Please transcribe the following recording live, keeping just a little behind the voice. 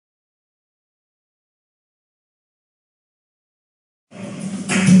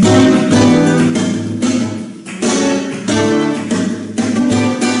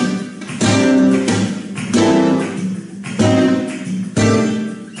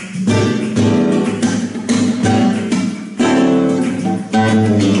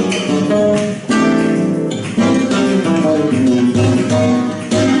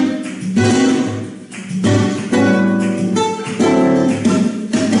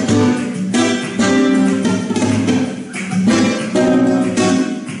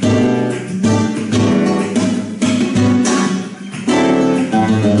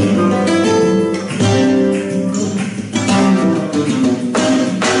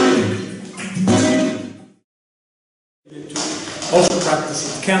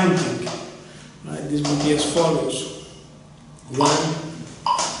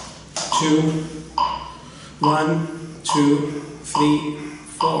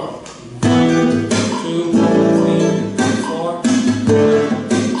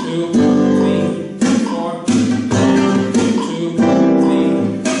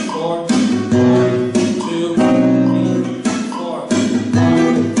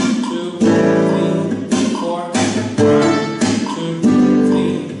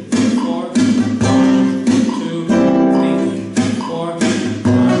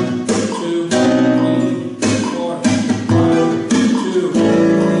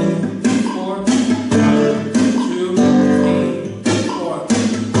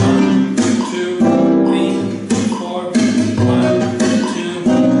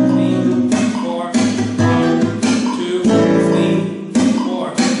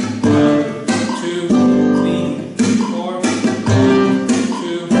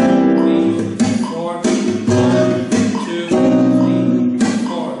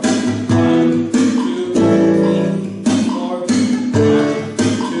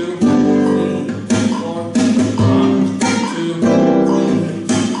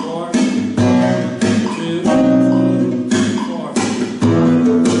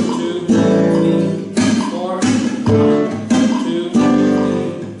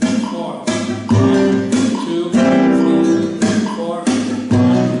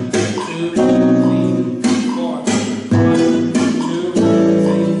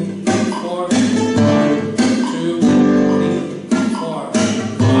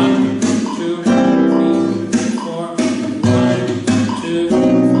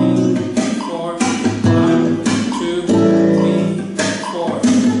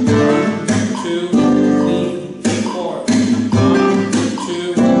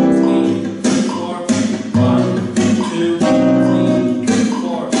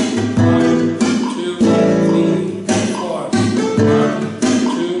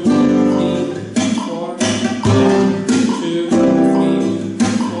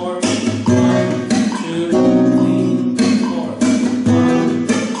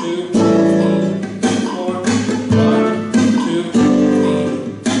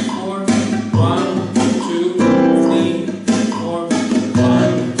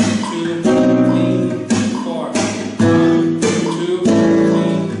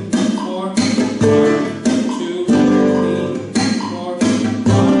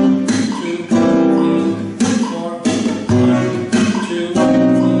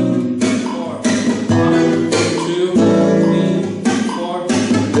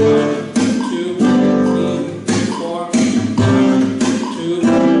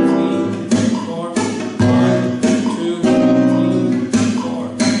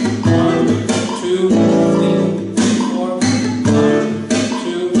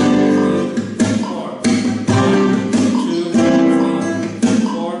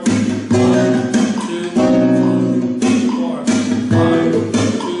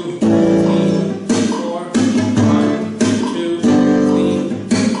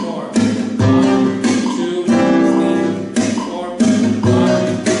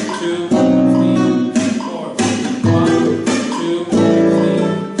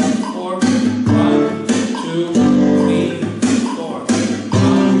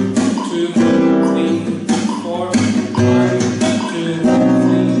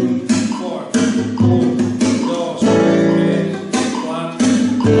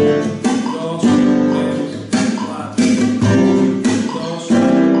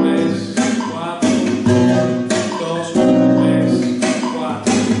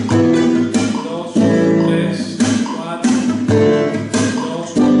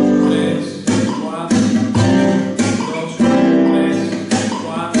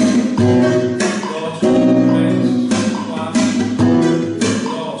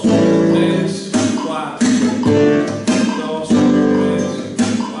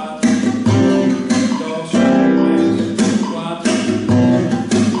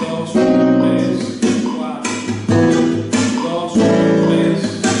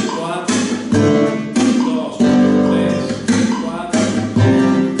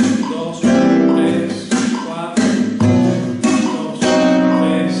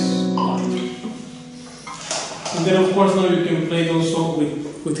course, now you can play also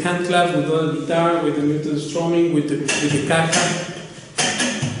with hand claps, with the guitar, with the muted strumming, with the caja.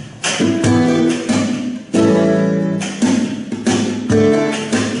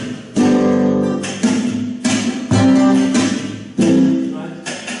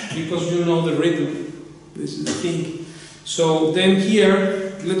 Because you know the rhythm. This is the thing. So then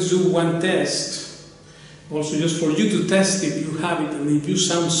here, let's do one test. Also, just for you to test if you have it and if you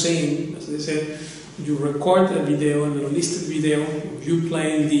sound same, as I said, you record a video, an unlisted video of you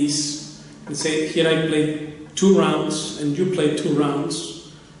playing this, and say, here I played 2 rounds, and you play 2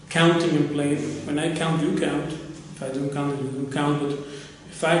 rounds, counting and playing. When I count, you count. If I don't count, you don't count, but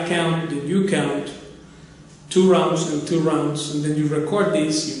if I count, then you count. 2 rounds and 2 rounds, and then you record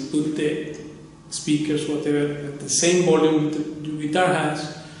this, you put the speakers, whatever, at the same volume that the guitar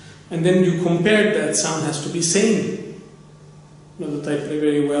has, and then you compare that sound has to be same. Not that I play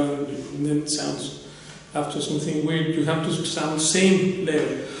very well, and then it sounds after something weird, you have to sound same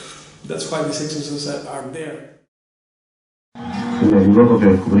level. That's why these exercises are there. Luego que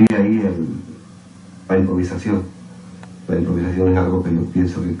descubrí ahí la improvisación. La improvisación es algo que yo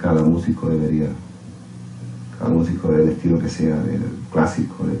pienso que cada músico del estilo que sea, del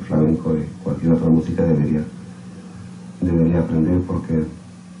clásico, del flamenco, de cualquier otra música, debería aprender, porque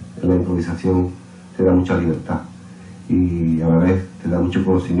la improvisación te da mucha libertad y a la vez te da mucho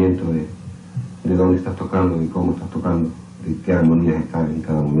conocimiento de dónde estás tocando, de cómo estás tocando, de qué armonías están en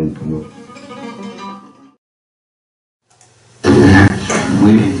cada momento, ¿no?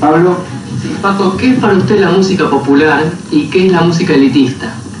 Muy bien, Pablo. Sí, Paco, ¿qué es para usted la música popular y qué es la música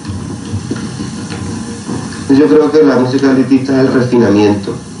elitista? Yo creo que la música elitista es el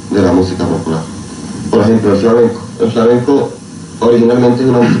refinamiento de la música popular. Por ejemplo, el flamenco. El flamenco originalmente es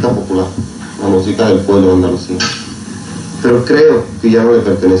una música popular, la música del pueblo de Andalucía. Pero creo que ya no le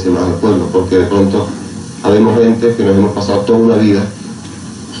pertenece más al pueblo, porque de pronto habemos gente que nos hemos pasado toda una vida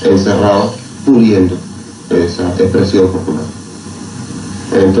encerrados, puliendo esa expresión popular.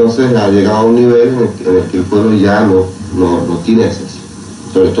 Entonces ha llegado a un nivel en el que el pueblo ya no tiene acceso,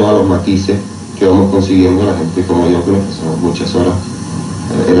 sobre todo a los matices que vamos consiguiendo la gente como yo, que nos pasamos muchas horas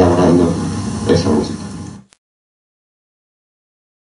elaborando esa música.